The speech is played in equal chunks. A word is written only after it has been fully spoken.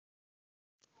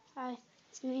Hi,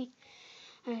 it's me.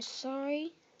 I'm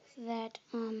sorry that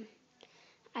I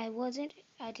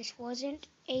just wasn't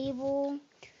able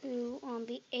to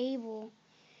be able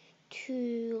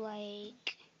to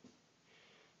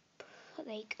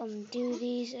do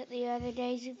these the other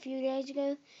days a few days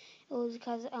ago. It was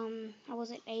because I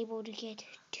wasn't able to get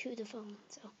to the phone.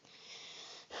 So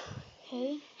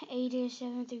okay,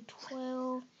 807 through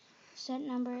 12, set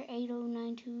number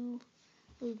 8092,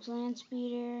 Luke's land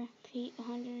speeder, Pete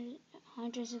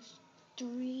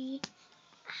 163,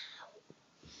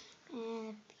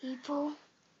 and people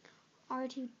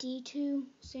R2D2,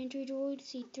 Sentry Droid,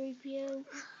 C3PO,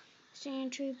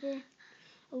 Sand Trooper,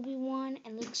 Obi-Wan,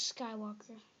 and Luke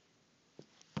Skywalker.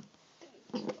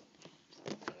 And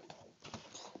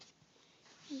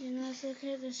then let's look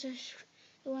at the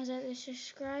ones that are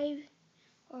subscribed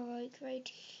are right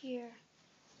here.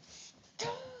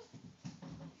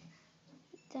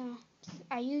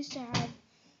 I used to have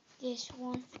this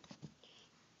one,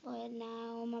 but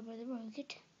now my brother broke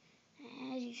it.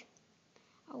 As usual.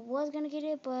 I was gonna get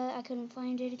it, but I couldn't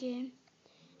find it again.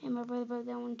 And my brother broke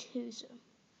that one too, so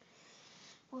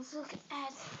let's look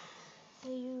at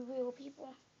the real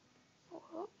people.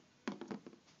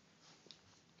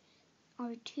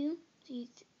 R2,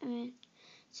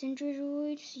 Sentry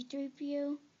Droid,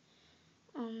 C3PO,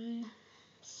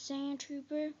 Sand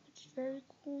Trooper, which is very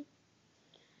cool,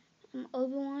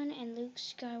 Obi-Wan, and Luke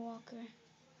Skywalker.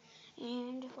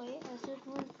 And wait, let's look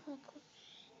real quick.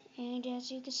 And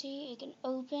as you can see, it can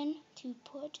open to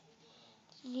put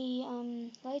the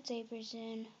lightsabers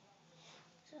in.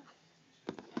 So,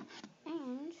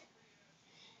 and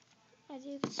as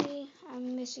you can see,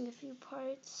 I'm missing a few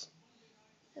parts.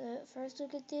 First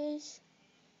look at this.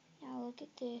 Now look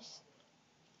at this.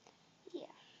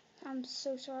 Yeah, I'm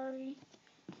so sorry.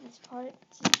 This part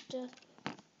just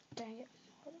dang it.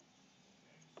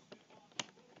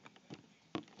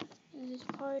 And this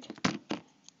part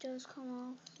does come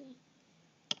off. See.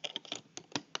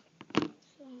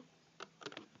 So,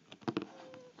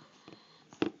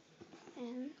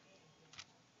 and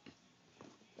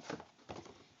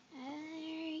there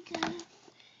you go.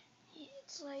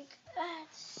 It's like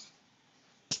that.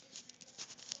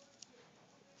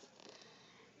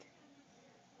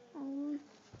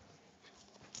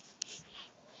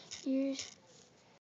 Here's